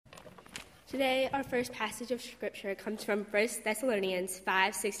Today, our first passage of Scripture comes from 1 Thessalonians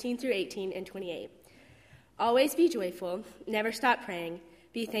 5:16 through 18 and 28. Always be joyful, never stop praying,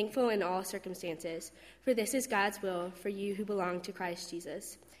 be thankful in all circumstances, for this is God's will for you who belong to Christ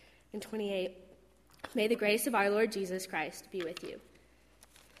Jesus. And 28, may the grace of our Lord Jesus Christ be with you.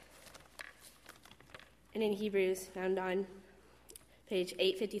 And in Hebrews, found on page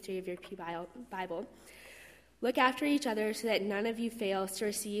 853 of your Pew Bible, look after each other so that none of you fails to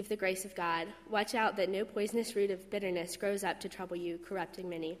receive the grace of God. Watch out that no poisonous root of bitterness grows up to trouble you, corrupting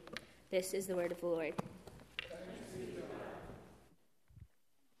many. This is the word of the Lord.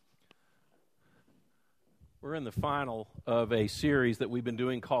 We're in the final of a series that we've been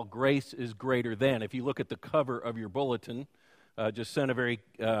doing called Grace is Greater Than. If you look at the cover of your bulletin, just sent a very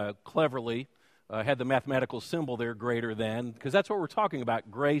cleverly, had the mathematical symbol there, greater than, because that's what we're talking about.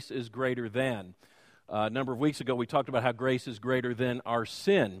 Grace is greater than. A number of weeks ago, we talked about how grace is greater than our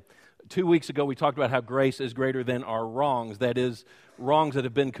sin. 2 weeks ago, we talked about how grace is greater than our wrongs, that is, wrongs that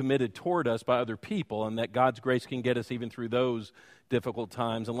have been committed toward us by other people, and that God's grace can get us even through those difficult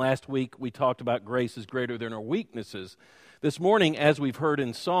times. And last week, we talked about grace is greater than our weaknesses. This morning, as we've heard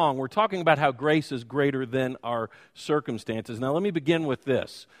in song, we're talking about how grace is greater than our circumstances. Now, let me begin with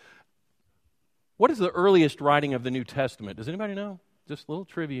this. What is the earliest writing of the New Testament? Does anybody know? Just a little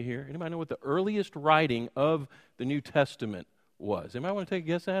trivia here. Anybody know what the earliest writing of the New Testament was? Anybody want to take a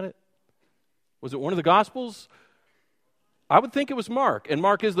guess at it? Was it one of the Gospels? I would think it was Mark, and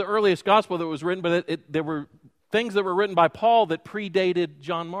Mark is the earliest Gospel that was written, but there were things that were written by Paul that predated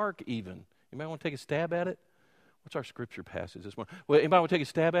John Mark even. Anybody want to take a stab at it? What's our scripture passage this morning? Well, anybody want to take a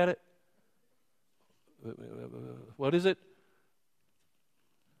stab at it? What is it?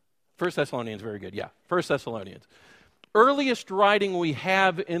 1 Thessalonians, very good. Yeah, 1 Thessalonians. Earliest writing we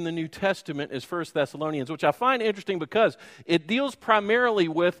have in the New Testament is 1 Thessalonians, which I find interesting because it deals primarily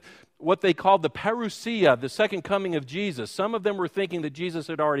with what they called the parousia, the second coming of Jesus. Some of them were thinking that Jesus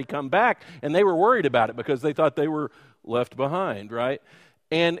had already come back, and they were worried about it because they thought they were left behind, right?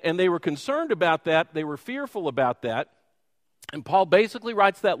 And they were concerned about that. They were fearful about that. And Paul basically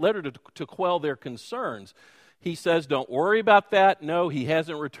writes that letter to quell their concerns. He says, don't worry about that. No, he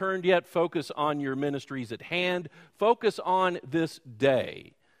hasn't returned yet. Focus on your ministries at hand. Focus on this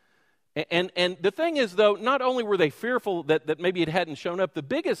day. And the thing is, though, not only were they fearful that maybe it hadn't shown up, the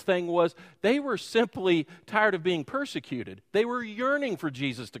biggest thing was they were simply tired of being persecuted. They were yearning for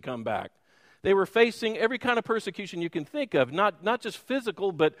Jesus to come back. They were facing every kind of persecution you can think of, not just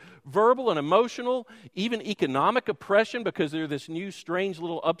physical, but verbal and emotional, even economic oppression, because they're this new, strange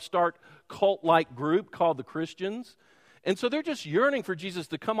little upstart cult-like group called the Christians. And so they're just yearning for Jesus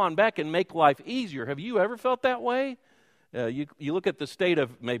to come on back and make life easier. Have you ever felt that way? You look at the state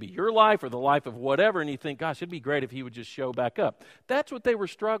of maybe your life or the life of whatever, and you think, gosh, it'd be great if he would just show back up. That's what they were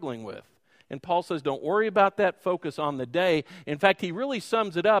struggling with. And Paul says, don't worry about that. Focus on the day. In fact, he really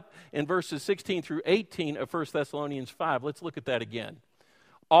sums it up in verses 16 through 18 of 1 Thessalonians 5. Let's look at that again.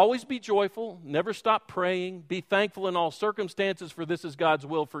 Always be joyful. Never stop praying. Be thankful in all circumstances, for this is God's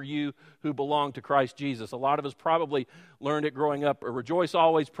will for you who belong to Christ Jesus. A lot of us probably learned it growing up. Rejoice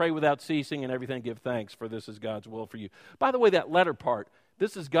always, pray without ceasing, and everything give thanks, for this is God's will for you. By the way, that letter part,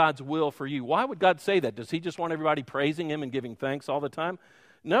 this is God's will for you. Why would God say that? Does he just want everybody praising him and giving thanks all the time?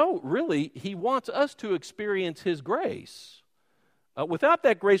 No, really, he wants us to experience his grace. Without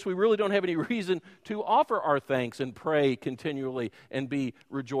that grace, we really don't have any reason to offer our thanks and pray continually and be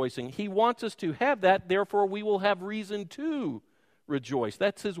rejoicing. He wants us to have that, therefore we will have reason to rejoice.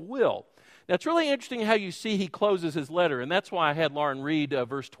 That's his will. Now, it's really interesting how you see he closes his letter, and that's why I had Lauren read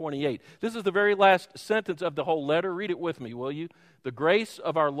verse 28. This is the very last sentence of the whole letter. Read it with me, will you? The grace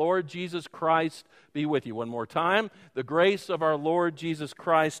of our Lord Jesus Christ be with you. One more time. The grace of our Lord Jesus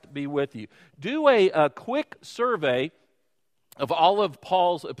Christ be with you. Do a quick survey of all of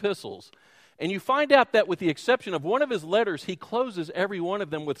Paul's epistles, and you find out that with the exception of one of his letters, he closes every one of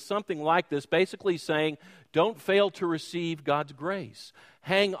them with something like this, basically saying, don't fail to receive God's grace.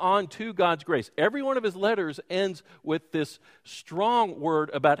 Hang on to God's grace. Every one of his letters ends with this strong word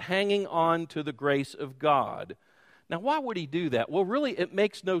about hanging on to the grace of God. Now, why would he do that? Well, really, it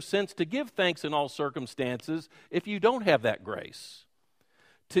makes no sense to give thanks in all circumstances if you don't have that grace.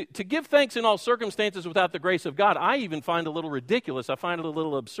 To give thanks in all circumstances without the grace of God, I even find a little ridiculous. I find it a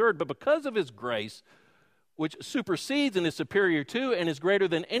little absurd. But because of his grace, which supersedes and is superior to and is greater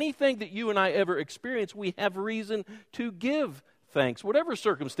than anything that you and I ever experience, we have reason to give thanks, whatever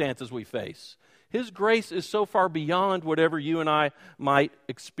circumstances we face. His grace is so far beyond whatever you and I might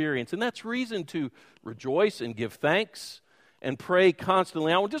experience. And that's reason to rejoice and give thanks. and pray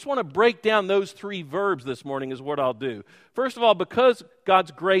constantly. I just want to break down those three verbs this morning is what I'll do. First of all, because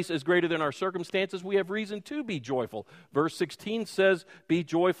God's grace is greater than our circumstances, we have reason to be joyful. Verse 16 says, be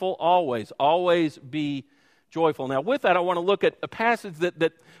joyful always. Always be joyful. Now, with that, I want to look at a passage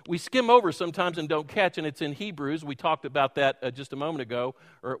that we skim over sometimes and don't catch, and it's in Hebrews. We talked about that just a moment ago,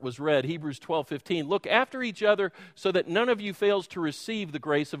 or it was read, Hebrews 12:15. Look after each other so that none of you fails to receive the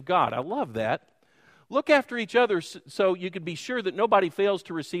grace of God. I love that. Look after each other so you can be sure that nobody fails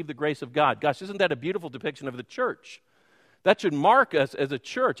to receive the grace of God. Gosh, isn't that a beautiful depiction of the church? That should mark us as a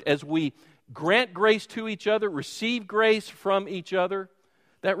church as we grant grace to each other, receive grace from each other.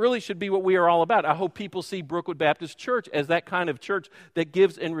 That really should be what we are all about. I hope people see Brookwood Baptist Church as that kind of church that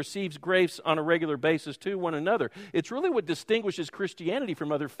gives and receives grace on a regular basis to one another. It's really what distinguishes Christianity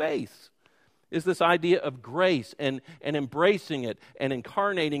from other faiths, is this idea of grace and embracing it and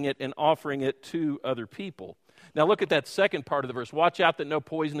incarnating it and offering it to other people. Now look at that second part of the verse. Watch out that no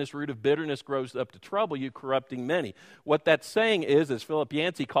poisonous root of bitterness grows up to trouble you, corrupting many. What that's saying is, as Philip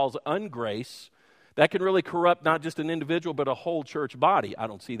Yancey calls ungrace, that can really corrupt not just an individual, but a whole church body. I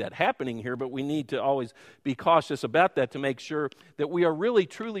don't see that happening here, but we need to always be cautious about that to make sure that we are really,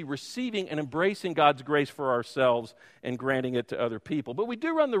 truly receiving and embracing God's grace for ourselves and granting it to other people. But we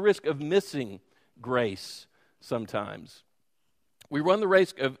do run the risk of missing grace sometimes. We run the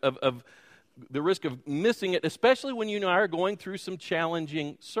risk of missing it, especially when you and I are going through some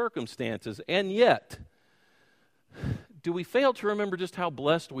challenging circumstances. And yet, do we fail to remember just how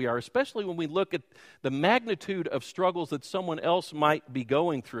blessed we are, especially when we look at the magnitude of struggles that someone else might be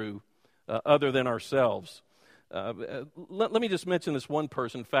going through other than ourselves? Let me just mention this one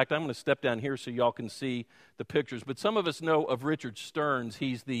person. In fact, I'm going to step down here so y'all can see the pictures. But some of us know of Richard Stearns.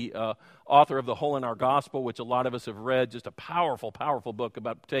 He's the author of The Hole in Our Gospel, which a lot of us have read. Just a powerful, powerful book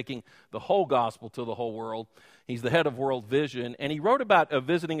about taking the whole gospel to the whole world. He's the head of World Vision. And he wrote about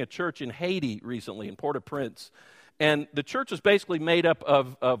visiting a church in Haiti recently, in Port-au-Prince. And the church was basically made up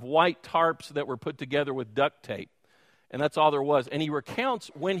of white tarps that were put together with duct tape. And that's all there was. And he recounts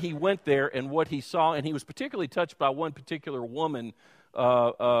when he went there and what he saw. And he was particularly touched by one particular woman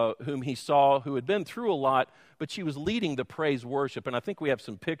whom he saw who had been through a lot, but she was leading the praise worship. And I think we have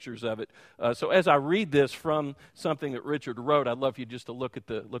some pictures of it. So as I read this from something that Richard wrote, I'd love for you just to look at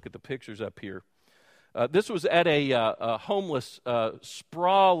the pictures up here. This was at a homeless,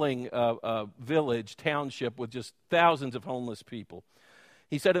 sprawling village, township with just thousands of homeless people.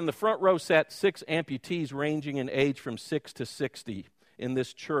 He said, in the front row sat 6 amputees ranging in age from 6 to 60 in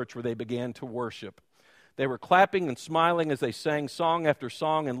this church where they began to worship. They were clapping and smiling as they sang song after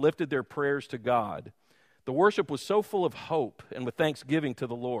song and lifted their prayers to God. The worship was so full of hope and with thanksgiving to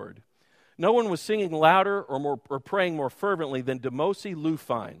the Lord. No one was singing louder or praying more fervently than Demosi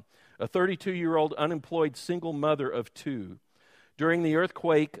Lufine, a 32-year-old unemployed single mother of 2. During the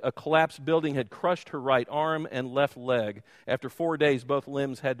earthquake, a collapsed building had crushed her right arm and left leg. After 4 days, both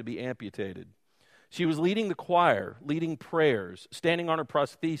limbs had to be amputated. She was leading the choir, leading prayers, standing on her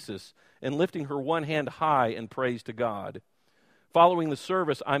prosthesis, and lifting her one hand high in praise to God. Following the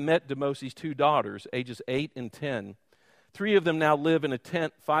service, I met Demosi's 2 daughters, ages 8 and 10. 3 of them now live in a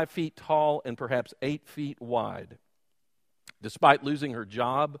tent 5 feet tall and perhaps 8 feet wide. Despite losing her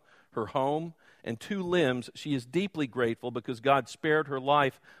job, her home, and 2 limbs, she is deeply grateful because God spared her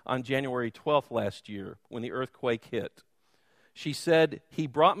life on January 12th last year when the earthquake hit. She said, "He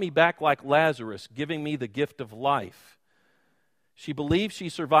brought me back like Lazarus, giving me the gift of life." She believes she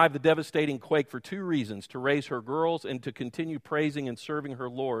survived the devastating quake for 2 reasons: to raise her girls and to continue praising and serving her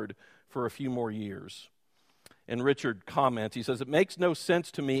Lord for a few more years. And Richard comments, he says, "It makes no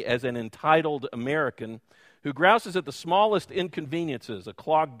sense to me as an entitled American who grouses at the smallest inconveniences, a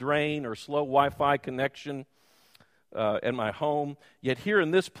clogged drain or slow Wi-Fi connection at my home. Yet here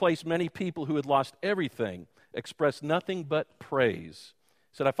in this place, many people who had lost everything express nothing but praise."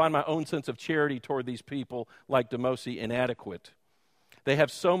 He said, "I find my own sense of charity toward these people like Demosi inadequate. They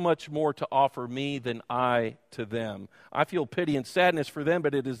have so much more to offer me than I to them. I feel pity and sadness for them,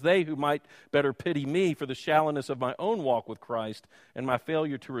 but it is they who might better pity me for the shallowness of my own walk with Christ and my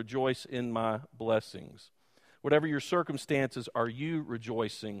failure to rejoice in my blessings." Whatever your circumstances, are you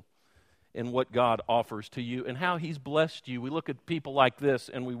rejoicing in what God offers to you and how He's blessed you? We look at people like this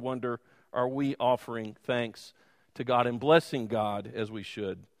and we wonder, are we offering thanks to God and blessing God as we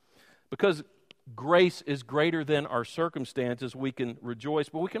should? Because grace is greater than our circumstances, we can rejoice,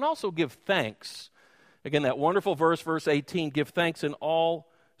 but we can also give thanks. Again, that wonderful verse, verse 18, give thanks in all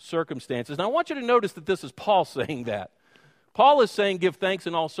circumstances. Now I want you to notice that this is Paul saying that. Paul is saying give thanks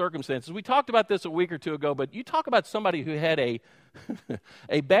in all circumstances. We talked about this a week or 2 ago, but you talk about somebody who had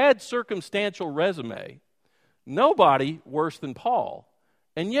a bad circumstantial resume. Nobody worse than Paul.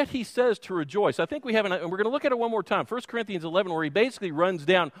 And yet he says to rejoice. I think we have, and we're going to look at it one more time, 1 Corinthians 11, where he basically runs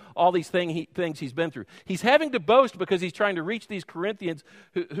down all these things he's been through. He's having to boast because he's trying to reach these Corinthians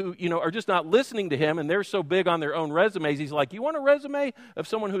who are just not listening to him, and they're so big on their own resumes. He's like, you want a resume of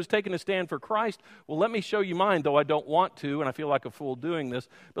someone who's taken a stand for Christ? Well, let me show you mine, though I don't want to, and I feel like a fool doing this.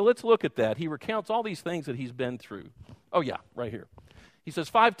 But let's look at that. He recounts all these things that he's been through. Oh, yeah, right here. He says,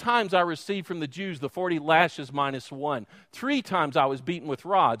 5 times I received from the Jews the 40 lashes minus 1. 3 times I was beaten with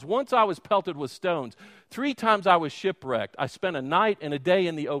rods. Once I was pelted with stones. 3 times I was shipwrecked. I spent a night and a day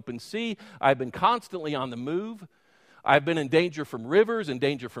in the open sea. I've been constantly on the move. I've been in danger from rivers, in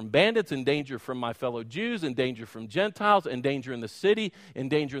danger from bandits, in danger from my fellow Jews, in danger from Gentiles, in danger in the city, in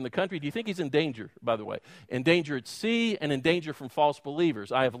danger in the country. Do you think he's in danger, by the way? In danger at sea and in danger from false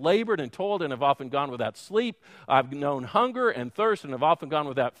believers. I have labored and toiled and have often gone without sleep. I've known hunger and thirst and have often gone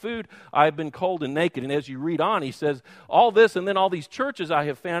without food. I have been cold and naked. And as you read on, he says, all this and then all these churches I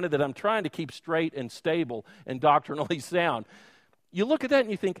have founded that I'm trying to keep straight and stable and doctrinally sound. You look at that and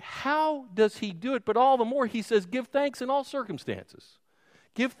you think, how does he do it? But all the more, he says, give thanks in all circumstances.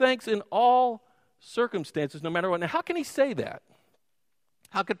 Give thanks in all circumstances, no matter what. Now, how can he say that?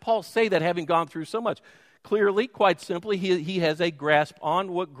 How could Paul say that having gone through so much? Clearly, quite simply, he has a grasp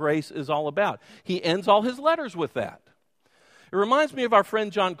on what grace is all about. He ends all his letters with that. It reminds me of our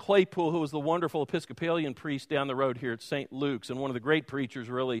friend John Claypool, who was the wonderful Episcopalian priest down the road here at St. Luke's, and one of the great preachers,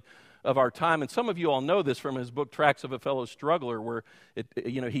 really, of our time. And some of you all know this from his book, Tracts of a Fellow Struggler, where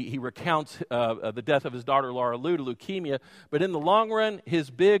he recounts the death of his daughter, Laura Lou, to leukemia. But in the long run, his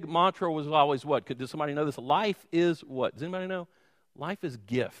big mantra was always what? Does somebody know this? Life is what? Does anybody know? Life is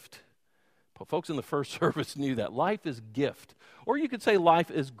gift. Folks in the first service knew that. Life is gift. Or you could say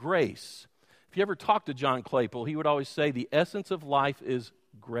life is grace. If you ever talk to John Claypool, he would always say the essence of life is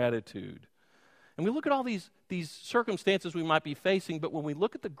gratitude. And we look at all these circumstances we might be facing, but when we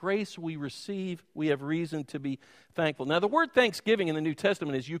look at the grace we receive, we have reason to be thankful. Now, the word thanksgiving in the New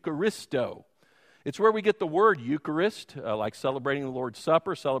Testament is Eucharisto. It's where we get the word Eucharist, like celebrating the Lord's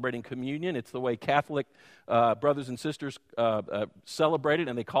Supper, celebrating communion. It's the way Catholic brothers and sisters celebrate it,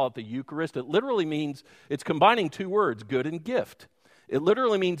 and they call it the Eucharist. It literally means, it's combining 2 words, good and gift. It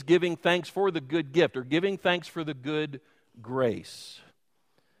literally means giving thanks for the good gift, or giving thanks for the good grace.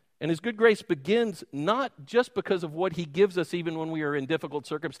 And his good grace begins not just because of what he gives us even when we are in difficult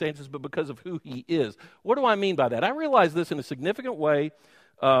circumstances, but because of who he is. What do I mean by that? I realized this in a significant way.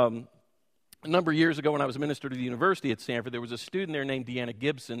 A number of years ago when I was a minister to the university at Stanford, there was a student there named Deanna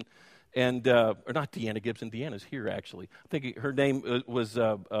Gibson, and or not Deanna Gibson, Deanna's here actually. I think her name was,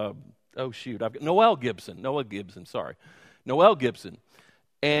 Noelle Gibson.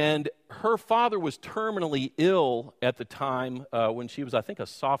 And her father was terminally ill at the time when she was, I think, a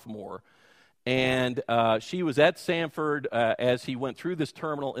sophomore. And she was at Stanford as he went through this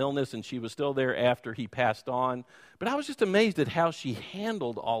terminal illness, and she was still there after he passed on. But I was just amazed at how she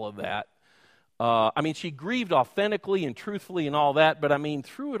handled all of that. She grieved authentically and truthfully and all that, but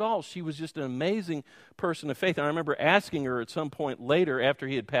through it all, she was just an amazing person of faith. And I remember asking her at some point later after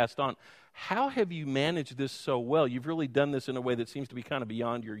he had passed on, how have you managed this so well? You've really done this in a way that seems to be kind of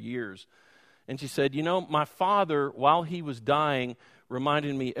beyond your years. And she said, my father, while he was dying,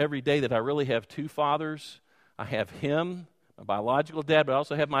 reminded me every day that I really have 2 fathers. I have him, my biological dad, but I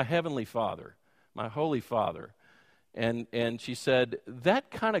also have my heavenly Father, my Holy Father. And she said,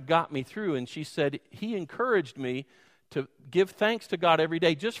 that kind of got me through. And she said, he encouraged me to give thanks to God every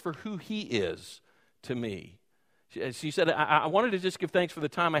day just for who he is to me. She said, I wanted to just give thanks for the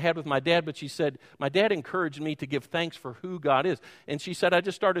time I had with my dad, but she said, my dad encouraged me to give thanks for who God is. And she said, I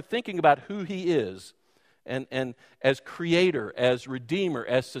just started thinking about who he is, and as creator, as redeemer,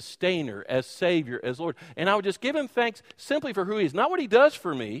 as sustainer, as savior, as Lord. And I would just give him thanks simply for who he is. Not what he does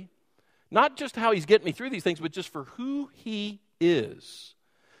for me, not just how he's getting me through these things, but just for who he is.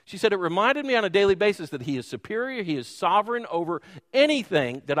 She said, it reminded me on a daily basis that he is superior, he is sovereign over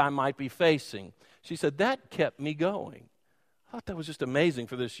anything that I might be facing. She said, that kept me going. I thought that was just amazing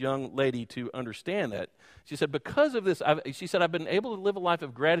for this young lady to understand that. She said, because of this, I've been able to live a life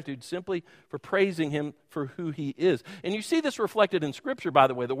of gratitude simply for praising him for who he is. And you see this reflected in Scripture, by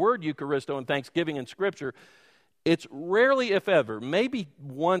the way. The word Eucharisto and thanksgiving in Scripture, it's rarely, if ever, maybe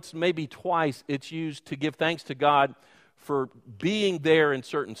once, maybe twice, it's used to give thanks to God for being there in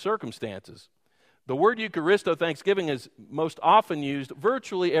certain circumstances. The word Eucharisto, thanksgiving, is most often used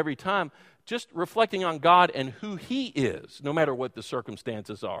virtually every time, just reflecting on God and who he is, no matter what the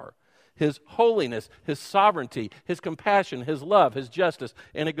circumstances are. His holiness, his sovereignty, his compassion, his love, his justice,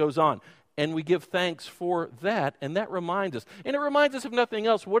 and it goes on. And we give thanks for that, and that reminds us. And it reminds us of nothing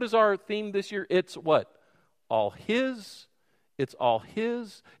else. What is our theme this year? It's what? all His. It's all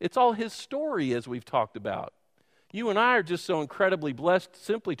His. It's all His story, as we've talked about. You and I are just so incredibly blessed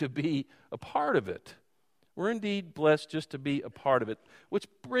simply to be a part of it. We're indeed blessed just to be a part of it, which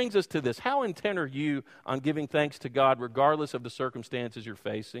brings us to this. How intent are you on giving thanks to God regardless of the circumstances you're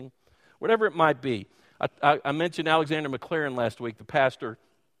facing? Whatever it might be. I mentioned Alexander McLaren last week, the pastor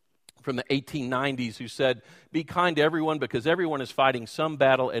from the 1890s who said, be kind to everyone because everyone is fighting some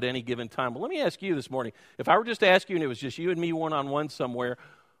battle at any given time. Well, let me ask you this morning. If I were just to ask you and it was just you and me one-on-one somewhere,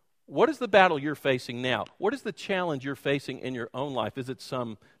 what is the battle you're facing now? What is the challenge you're facing in your own life? Is it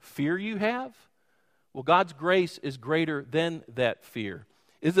some fear you have? Well, God's grace is greater than that fear.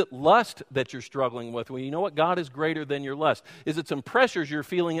 Is it lust that you're struggling with? Well, you know what? God is greater than your lust. Is it some pressures you're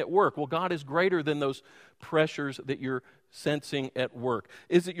feeling at work? Well, God is greater than those pressures that you're sensing at work.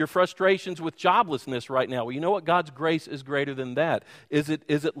 Is it your frustrations with joblessness right now? Well, you know what? God's grace is greater than that. Is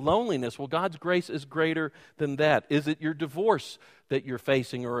it loneliness? Well, God's grace is greater than that. Is it your divorce that you're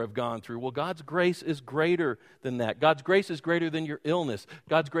facing or have gone through? Well, God's grace is greater than that. God's grace is greater than your illness.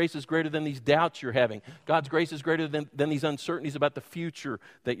 God's grace is greater than these doubts you're having. God's grace is greater than these uncertainties about the future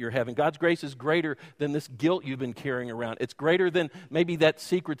that you're having. God's grace is greater than this guilt you've been carrying around. It's greater than maybe that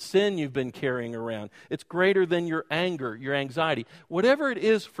secret sin you've been carrying around. It's greater than your anger, your anxiety. Whatever it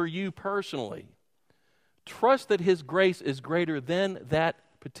is for you personally, trust that His grace is greater than that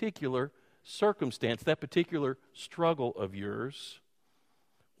particular circumstance, that particular struggle of yours.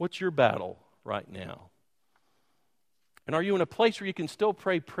 What's your battle right now? And are you in a place where you can still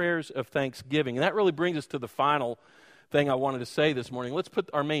pray prayers of thanksgiving? And that really brings us to the final thing I wanted to say this morning. Let's put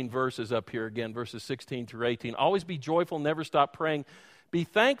our main verses up here again, verses 16 through 18. Always be joyful, never stop praying. Be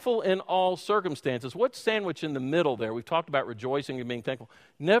thankful in all circumstances. What's sandwiched in the middle there? We've talked about rejoicing and being thankful.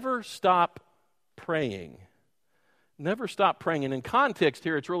 Never stop praying. Never stop praying. And in context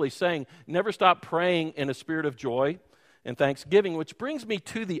here, it's really saying never stop praying in a spirit of joy and thanksgiving, which brings me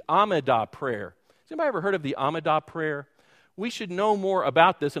to the Amidah prayer. Has anybody ever heard of the Amidah prayer? We should know more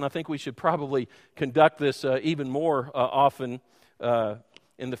about this, and I think we should probably conduct this even more often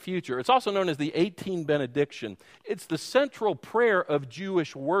in the future. It's also known as the 18 benediction. It's the central prayer of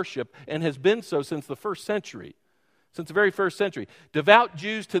Jewish worship and has been so since the first century, since the very first century. Devout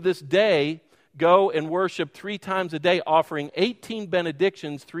Jews to this day go and worship 3 times a day, offering 18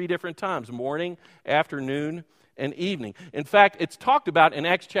 benedictions 3 different times, morning, afternoon, and evening. In fact, it's talked about in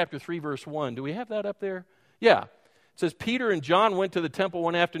Acts chapter 3, verse 1. Do we have that up there? Yeah. It says, Peter and John went to the temple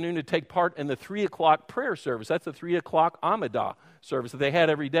one afternoon to take part in the 3 o'clock prayer service. That's the 3 o'clock Amidah service that they had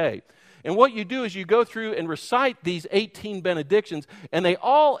every day. And what you do is you go through and recite these 18 benedictions, and they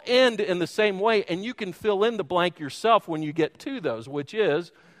all end in the same way, and you can fill in the blank yourself when you get to those, which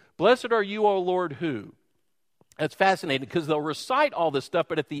is, blessed are you, O Lord, who? That's fascinating because they'll recite all this stuff,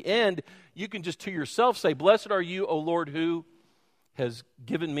 but at the end, you can just to yourself say, blessed are you, O Lord, who has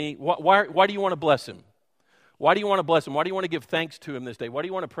given me. Why do you want to bless Him? Why do you want to bless Him? Why do you want to give thanks to Him this day? Why do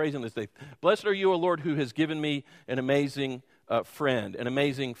you want to praise Him this day? Blessed are you, O Lord, who has given me an amazing friend, an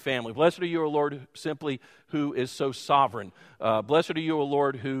amazing family. Blessed are you, O Lord, simply who is so sovereign. Blessed are you, O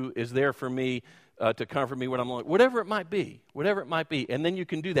Lord, who is there for me to comfort me when I'm lonely. Whatever it might be. And then you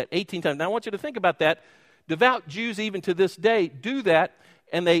can do that 18 times. Now I want you to think about that. Devout Jews, even to this day, do that,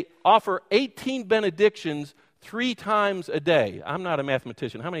 and they offer 18 benedictions 3 times a day. I'm not a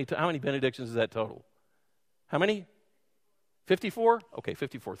mathematician. How many benedictions is that total? How many? 54? Okay,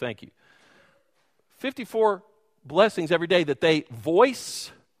 54, thank you. 54 blessings every day that they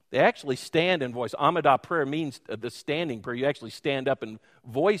voice. They actually stand and voice. Amidah prayer means the standing prayer. You actually stand up and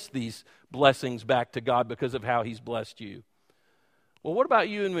voice these blessings back to God because of how He's blessed you. Well, what about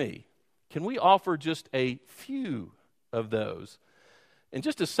you and me? Can we offer just a few of those? In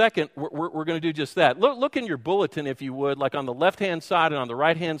just a second, we're going to do just that. Look in your bulletin, if you would, like on the left-hand side and on the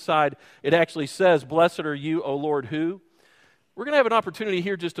right-hand side, it actually says, blessed are you, O Lord, who? We're going to have an opportunity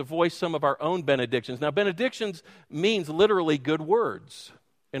here just to voice some of our own benedictions. Now, benedictions means literally good words.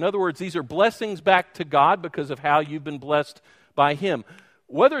 In other words, these are blessings back to God because of how you've been blessed by Him.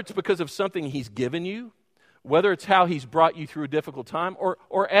 Whether it's because of something He's given you, whether it's how He's brought you through a difficult time,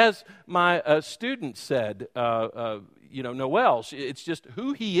 or as my student said, Noel, it's just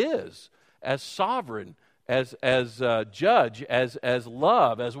who He is as sovereign, as judge, as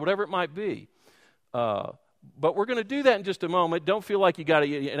love, as whatever it might be. But we're going to do that in just a moment. Don't feel like you got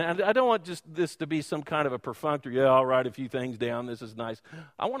to, and I don't want just this to be some kind of a perfunctory, I'll write a few things down, this is nice.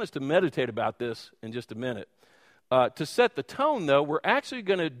 I want us to meditate about this in just a minute. To set the tone, though, we're actually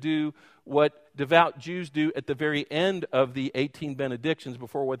going to do what devout Jews do at the very end of the 18 benedictions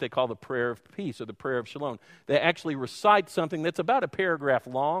before what they call the prayer of peace or the prayer of shalom. They actually recite something that's about a paragraph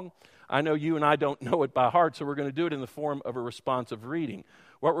long. I know you and I don't know it by heart, so we're going to do it in the form of a responsive reading.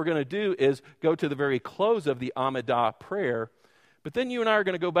 What we're going to do is go to the very close of the Amidah prayer, but then you and I are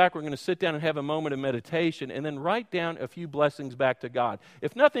going to go back, we're going to sit down and have a moment of meditation, and then write down a few blessings back to God.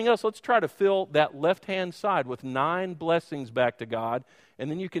 If nothing else, let's try to fill that left-hand side with 9 blessings back to God,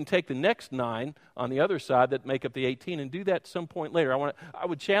 and then you can take the next 9 on the other side that make up the 18 and do that some point later. I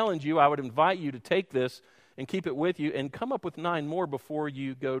would challenge you, I would invite you to take this and keep it with you and come up with 9 more before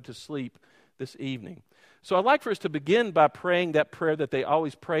you go to sleep this evening. So I'd like for us to begin by praying that prayer that they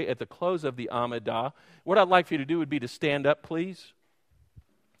always pray at the close of the Amidah. What I'd like for you to do would be to stand up, please.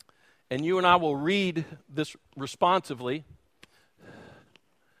 And you and I will read this responsively.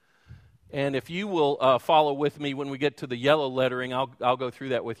 And if you will follow with me when we get to the yellow lettering, I'll go through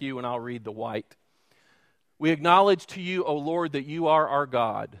that with you and I'll read the white. We acknowledge to you, O Lord, that you are our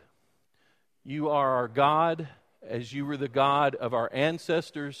God. You are our God as you were the God of our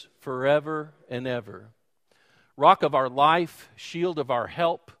ancestors forever and ever. Rock of our life, shield of our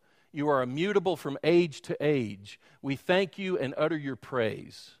help, you are immutable from age to age. We thank you and utter your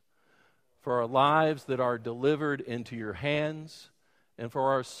praise for our lives that are delivered into your hands, and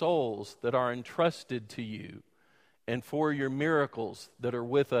for our souls that are entrusted to you, and for your miracles that are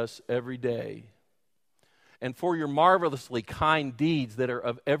with us every day, and for your marvelously kind deeds that are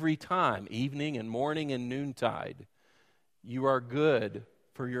of every time, evening and morning and noontide. You are good,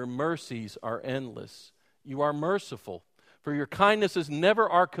 for your mercies are endless. You are merciful, for your kindnesses never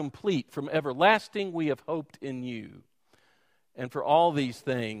are complete. From everlasting we have hoped in you. And for all these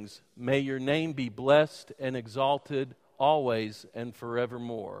things, may your name be blessed and exalted always and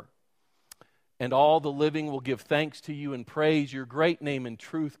forevermore. And all the living will give thanks to you and praise your great name in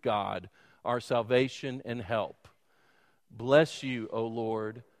truth, God, our salvation and help. Bless you, O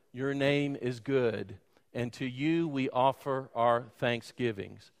Lord. Your name is good, and to you we offer our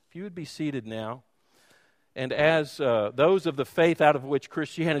thanksgivings. If you would be seated now. And as those of the faith out of which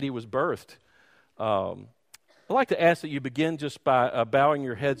Christianity was birthed, I'd like to ask that you begin just by bowing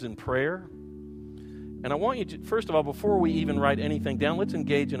your heads in prayer. And I want you to, first of all, before we even write anything down, let's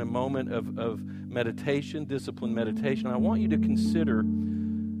engage in a moment of meditation, disciplined meditation. I want you to consider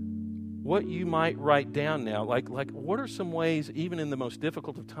what you might write down now. Like what are some ways, even in the most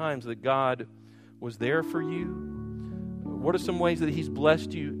difficult of times, that God was there for you? What are some ways that He's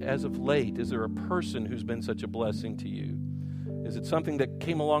blessed you as of late? Is there a person who's been such a blessing to you? Is it something that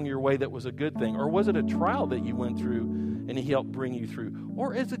came along your way that was a good thing? Or was it a trial that you went through and He helped bring you through?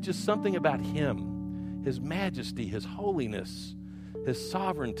 Or is it just something about Him, His majesty, His holiness, His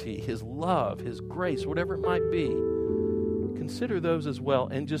sovereignty, His love, His grace, whatever it might be? Consider those as well,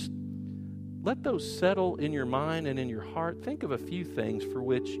 and just let those settle in your mind and in your heart. Think of a few things for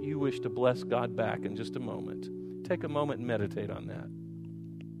which you wish to bless God back in just a moment. Take a moment and meditate on that.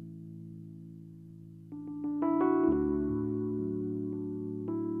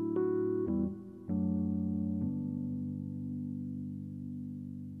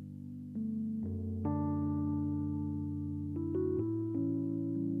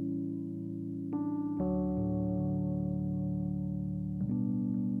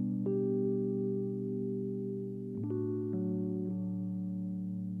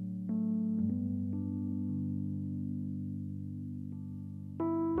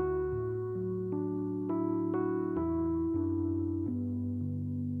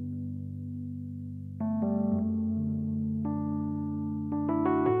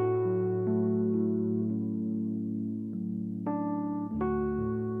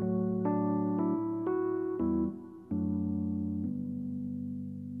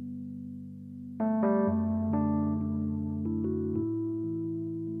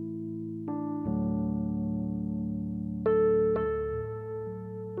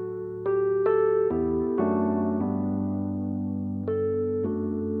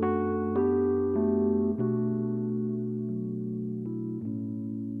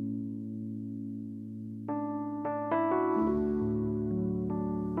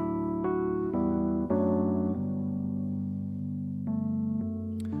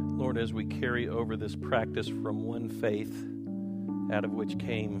 As we carry over this practice from one faith, out of which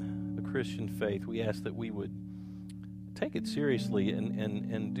came the Christian faith, we ask that we would take it seriously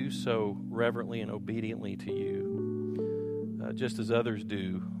and do so reverently and obediently to you, just as others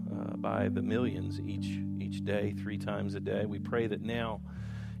do by the millions each day, 3 times a day. We pray that now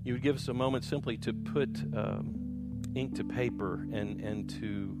you would give us a moment simply to put ink to paper and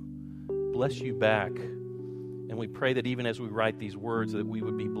to bless you back. And we pray that even as we write these words, that we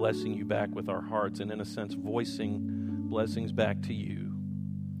would be blessing you back with our hearts and, in a sense, voicing blessings back to you.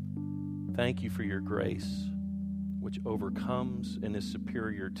 Thank you for your grace. which overcomes and is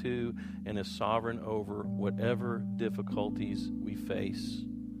superior to and is sovereign over whatever difficulties we face.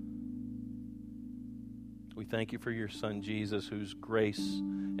 We thank you for your Son, Jesus, whose grace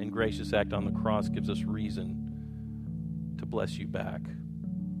and gracious act on the cross gives us reason to bless you back.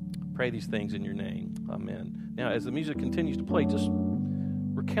 Pray these things in your name. Amen. Now, as the music continues to play, just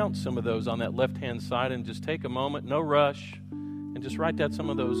recount some of those on that left-hand side and just take a moment, no rush, and just write down some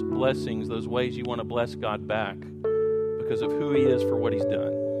of those blessings, those ways you want to bless God back because of who he is for what he's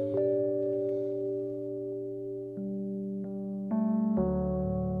done.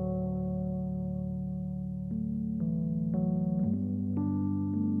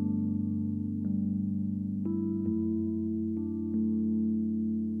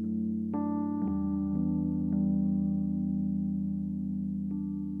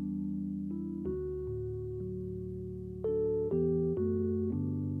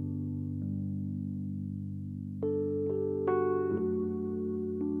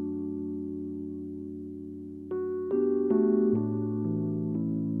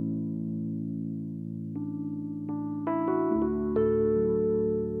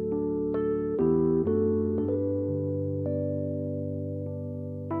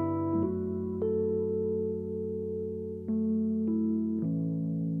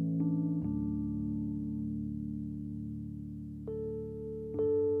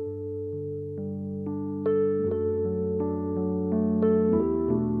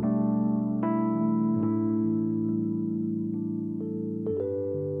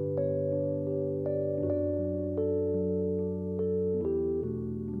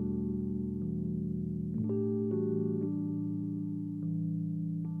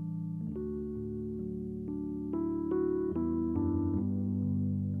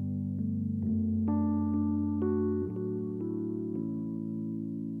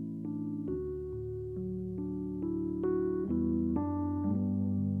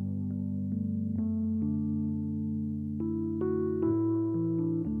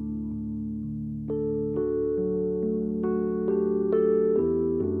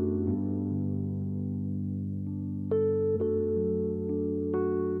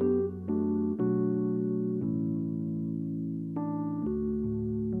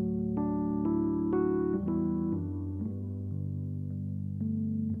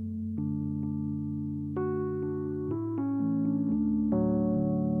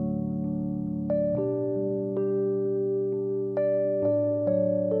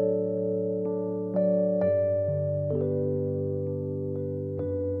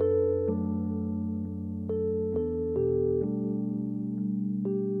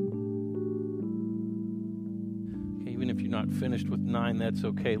 Finished with 9, that's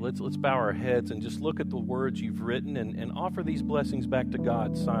okay. Let's bow our heads and just look at the words you've written and offer these blessings back to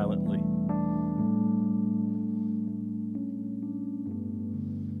God silently.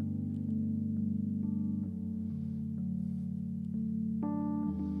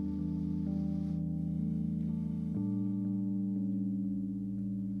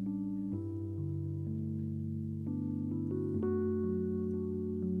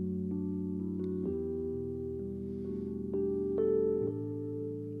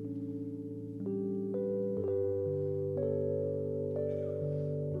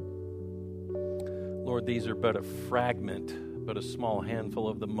 Lord, these are but a fragment, but a small handful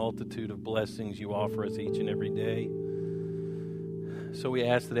of the multitude of blessings you offer us each and every day. So we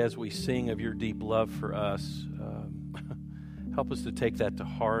ask that as we sing of your deep love for us, help us to take that to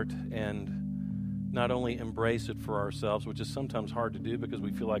heart and not only embrace it for ourselves, which is sometimes hard to do because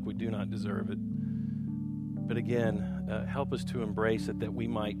we feel like we do not deserve it, but again, help us to embrace it that we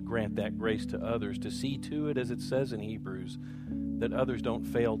might grant that grace to others, to see to it, as it says in Hebrews, that others don't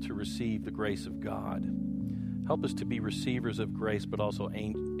fail to receive the grace of God. Help us to be receivers of grace, but also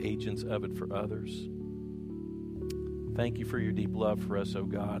agents of it for others. Thank you for your deep love for us, O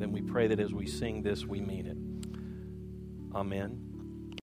God, and we pray that as we sing this, we mean it. Amen.